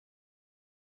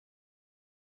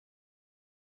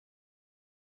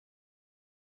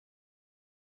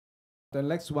The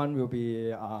next one will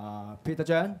be Peter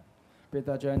Chen.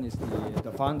 Peter Chen is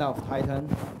the founder of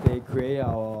Titan. They create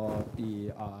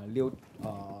the new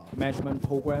management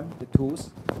program, the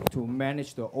tools to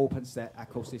manage the OpenStack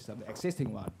ecosystem, the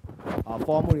existing one,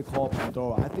 formerly called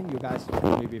Pandora. I think you guys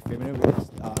may be familiar with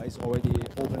it. It's already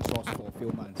open source for a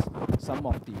few months. Some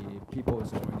of the people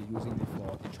is already using it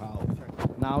for the trial.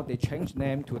 Now they changed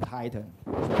name to Titan,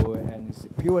 and it's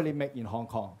purely made in Hong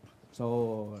Kong.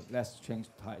 So let's change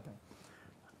to Titan.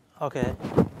 Okay.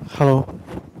 Hello.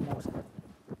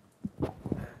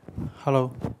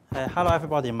 Hello. Hello,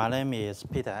 everybody. My name is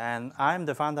Peter, and I'm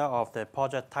the founder of the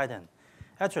project Titan.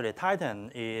 Actually, Titan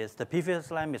is the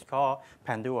previous name is called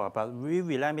Pandora, but we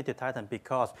rename it to Titan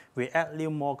because we add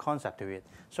more concept to it.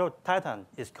 So Titan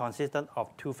is consistent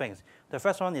of two things. The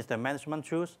first one is the management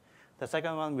tools. The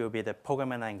second one will be the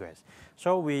programming language.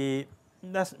 So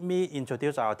let me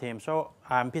introduce our team. So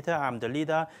I'm Peter, I'm the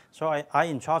leader. So I'm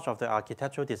in charge of the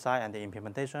architectural design and the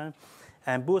implementation.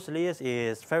 And Bruce Lee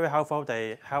is very helpful.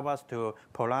 They help us to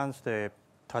pronounce the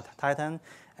Titan.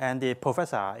 And the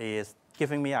professor is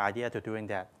giving me an idea to doing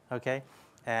that, okay?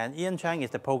 And Ian Chang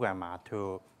is the programmer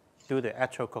to do the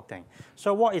actual coding.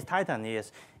 So what is Titan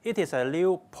is, it is a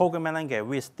new programming language.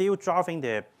 We're still driving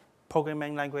the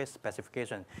programming language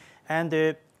specification. And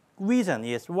the reason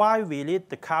is why we need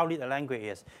the cloud lead language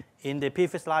is, in the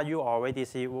previous slide, you already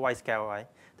see white scale, right?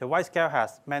 The white scale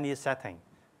has many settings,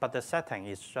 but the setting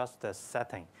is just the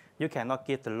setting. You cannot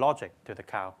give the logic to the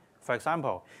cloud. For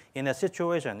example, in a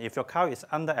situation, if your cloud is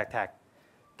under attack,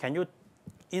 can you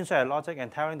insert a logic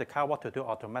and telling the cloud what to do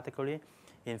automatically?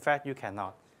 In fact, you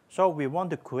cannot. So we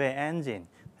want to create an engine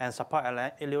and support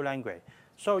a new language.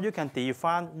 So you can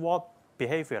define what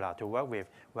behavior to work with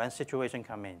when situation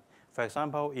come in. For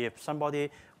example, if somebody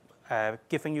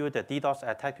giving you the DDoS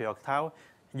attack to your cloud,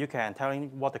 you can tell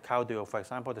him what the cloud do. For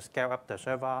example, to scale up the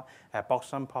server, box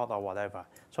some port or whatever.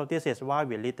 So this is why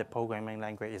we need the programming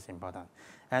language is important.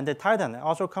 And the Titan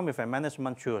also come with a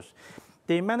management tools.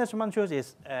 The management tools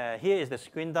is, here is the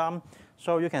screen dump.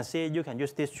 So you can see you can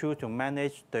use this tool to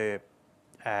manage the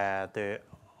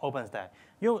OpenStack.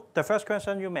 The first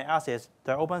question you may ask is,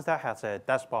 the OpenStack has a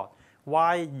dashboard.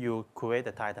 Why you create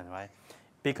the Titan, right?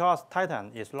 Because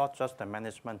Titan is not just the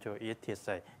management tool, it is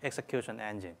an execution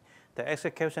engine. The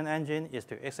execution engine is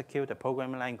to execute the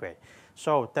programming language.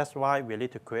 So that's why we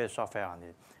need to create software on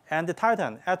it. And the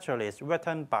Titan actually is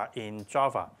written in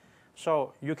Java.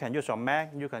 So you can use your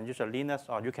Mac, you can use your Linux,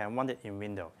 or you can run it in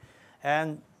Windows.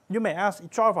 And you may ask,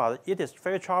 Java, it is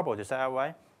very trouble to set up,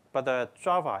 right? But the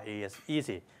Java is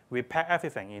easy. We pack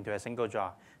everything into a single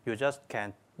jar.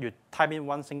 You type in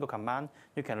one single command,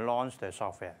 you can launch the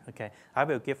software, okay? I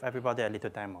will give everybody a little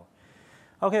demo.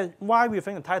 Okay, why we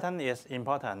think Titan is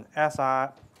important? As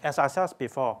I said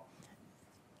before,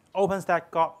 OpenStack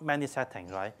got many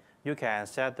settings, right? You can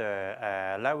set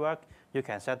the network, you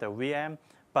can set the VM,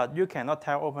 but you cannot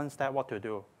tell OpenStack what to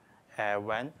do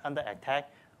when under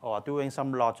attack or doing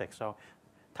some logic. So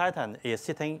Titan is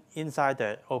sitting inside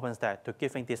the OpenStack to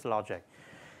giving this logic.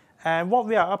 And what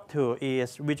we are up to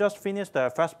is we just finished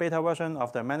the first beta version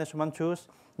of the management tools.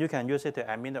 You can use it to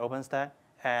admin the OpenStack,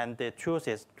 and the tools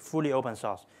is fully open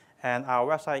source. And our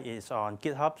website is on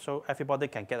GitHub, so everybody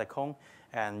can get a code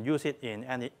and use it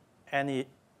in any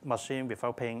machine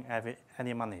without paying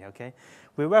any money, okay?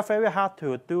 We work very hard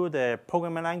to do the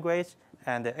programming language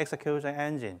and the execution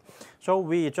engine. So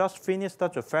we just finished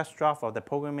the first draft of the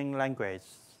programming language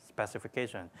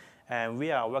specification, and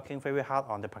we are working very hard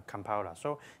on the compiler.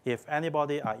 So if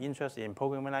anybody are interested in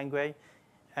programming language,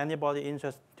 anybody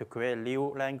interested to create a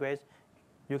new language,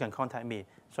 you can contact me,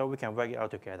 so we can work it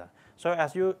out together. So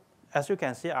as you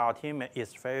can see, our team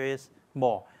is very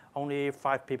small, only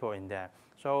 5 people in there.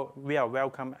 So we are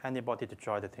welcome anybody to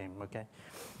join the team, okay?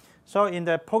 So in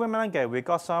the programming language, we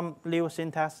got some new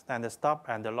syntax and the stuff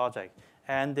and the logic.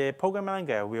 And the programming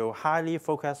language will highly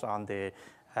focus on the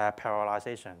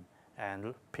parallelization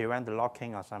and prevent the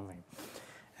locking or something.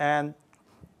 And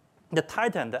the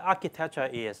Titan, the architecture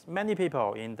is, many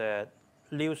people in the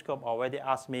new scope already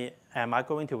asked me, am I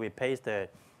going to replace the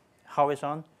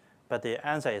horizon? But the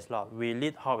answer is not. We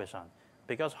need horizon,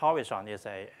 because horizon is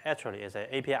actually an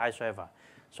API server.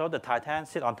 So the Titan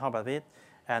sits on top of it,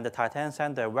 and the Titan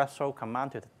sends the webshow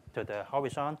command to the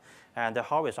horizon, and the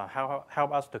horizon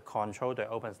help us to control the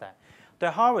OpenStack.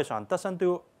 The horizon doesn't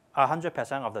do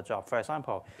 100% of the job. For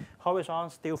example, horizon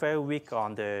still very weak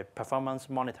on the performance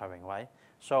monitoring, right?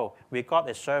 So we got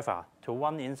a server to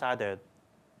run inside the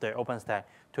OpenStack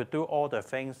to do all the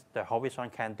things the horizon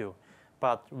can do,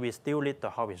 but we still need the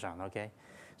horizon, okay?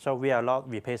 So we are not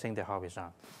replacing the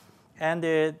horizon. And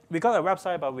we got a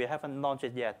website, but we haven't launched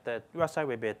it yet. The website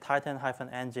will be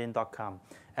titan-engine.com.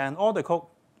 And all the code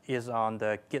is on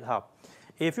the GitHub.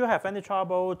 If you have any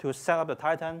trouble to set up the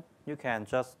Titan, you can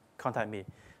just contact me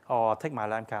or take my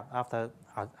LAN card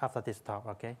after this talk,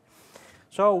 okay?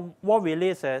 So what we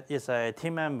need is a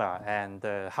team member and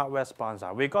the hardware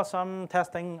sponsor. We got some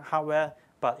testing hardware,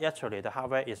 but actually the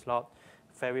hardware is not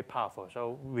very powerful,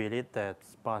 so we need the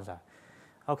sponsor.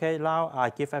 Okay, now I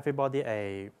give everybody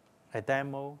a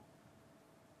demo.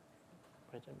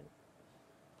 Wait a minute.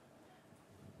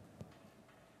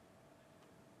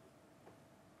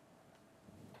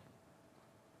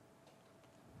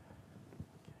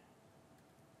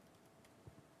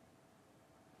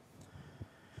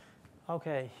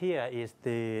 Okay, here is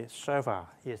the server,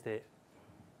 is the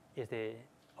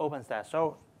OpenStack.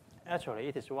 So actually,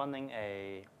 it is running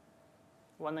a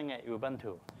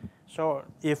Ubuntu. So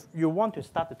if you want to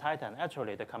start the Titan,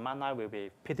 actually the command line will be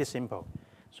pretty simple.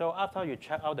 So after you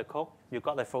check out the code, you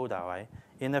got a folder, right?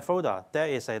 In the folder, there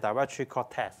is a directory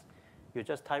called test. You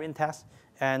just type in test,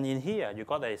 and in here you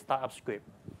got a startup script.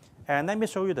 And let me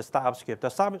show you the startup script. The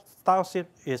startup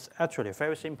script is actually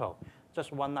very simple.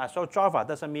 Just one line. So Java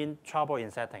doesn't mean trouble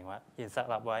in setting, right? In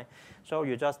setup, right? So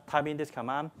you just type in this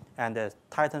command, and the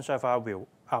Titan server will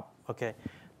up. Okay.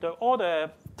 All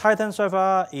the Titan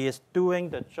server is doing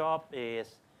the job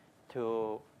is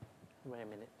to wait a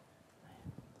minute.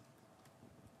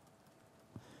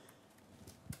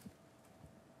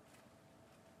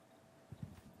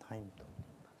 Time.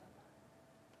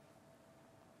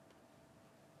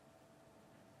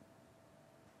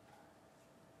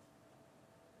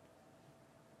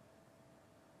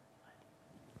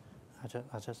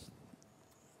 I just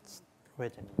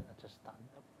wait a minute. I just start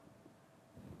up.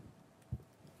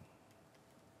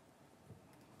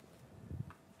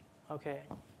 Okay.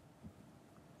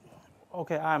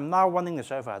 Okay, I'm now running the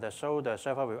server. So the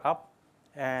server will up,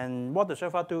 and what the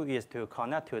server do is to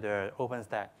connect to the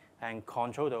OpenStack and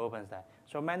control the OpenStack.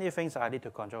 So many things I need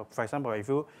to control. For example, if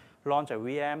you launch a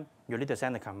VM, you need to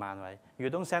send the command, right? You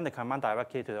don't send the command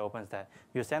directly to the OpenStack.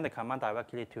 You send the command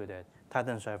directly to the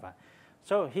Titan server.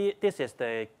 So here, this is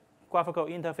the graphical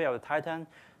interface of the Titan.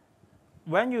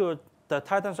 When the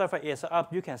Titan server is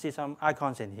up, you can see some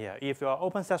icons in here. If your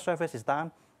OpenStack service is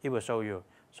down, it will show you.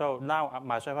 So now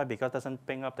my server, because doesn't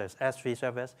bring up the S3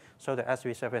 service, so the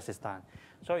S3 service is down.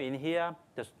 So in here,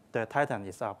 the Titan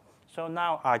is up. So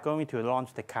now I'm going to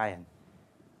launch the client.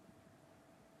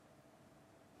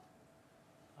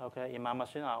 Okay, in my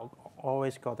machine, I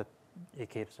always got the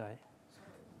Eclipse, right?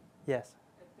 Yes.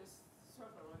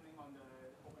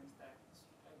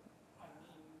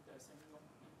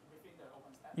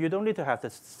 You don't need to have the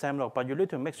same load, but you need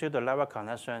to make sure the level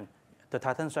connection, the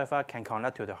Titan server can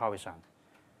connect to the horizon.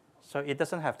 So it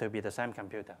doesn't have to be the same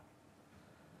computer.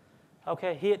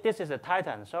 Okay, here, this is the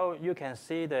Titan. So you can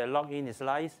see the login is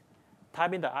nice.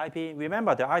 Type in the IP.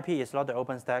 Remember, the IP is not the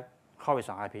OpenStack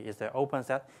horizon IP. It's the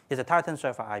OpenStack, it's the Titan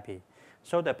server IP.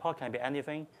 So the port can be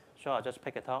anything. So I'll just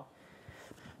pick a top.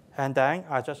 And then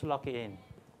I just log it in.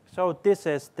 So this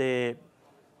is the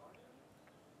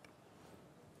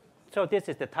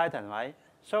Titan, right?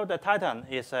 So the Titan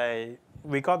is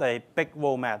we got a big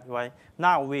roadmap, right?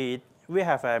 Now we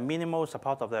have a minimal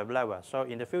support of the level. So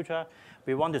in the future,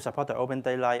 we want to support the Open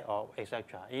Daylight or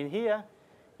etc. In here,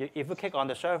 if you click on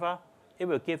the server, it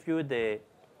will give you the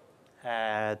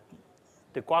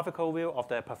graphical view of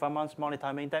the performance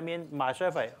monitoring. That means my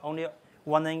server is only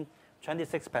running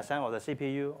 26% of the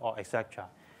CPU or etc.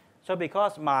 So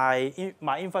because my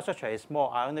infrastructure is small,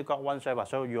 I only got one server,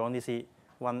 so you only see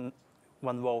one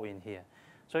row in here.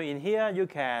 So in here, you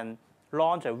can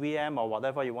launch a VM or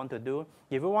whatever you want to do.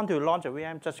 If you want to launch a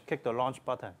VM, just click the launch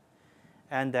button.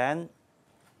 And then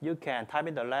you can type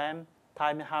in the name,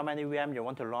 type in how many VM you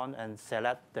want to launch, and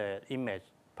select the image,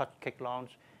 click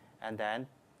launch, and then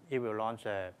it will launch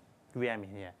a VM in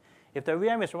here. If the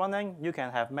VM is running, you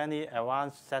can have many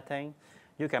advanced settings.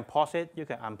 You can pause it, you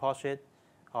can unpause it,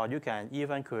 or you can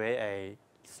even create a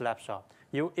snapshot.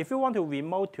 If you want to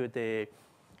remote to the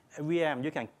VM,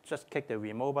 you can just click the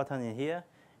remote button in here.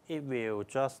 It will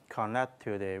just connect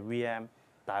to the VM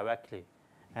directly.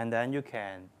 And then you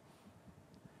can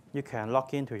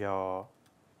log into your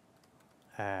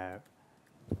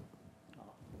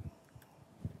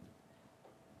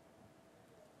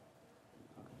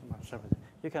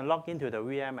you can log into the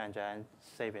VM and then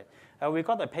save it. We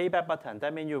got a playback button.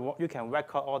 That means you can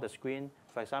record all the screen.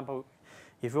 For example,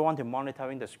 if you want to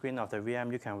monitoring the screen of the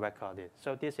VM, you can record it.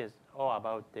 So this is all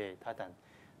about the Titan.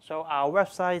 So our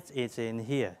website is in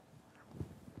here.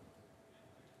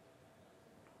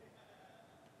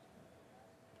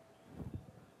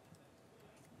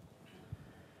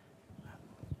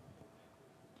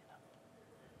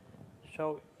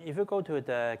 So if you go to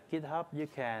the GitHub, you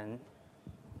can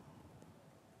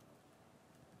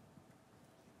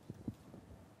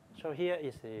so here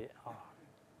is the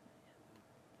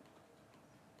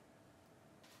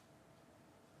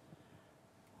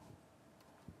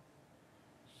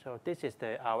so this is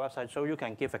our website. So you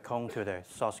can give a code to the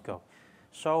source code.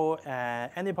 So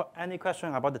any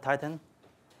question about the Titan?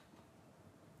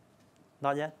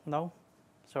 Not yet? No?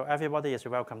 So everybody is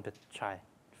welcome to try.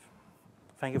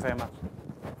 Thank you very much.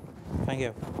 Thank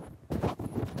you.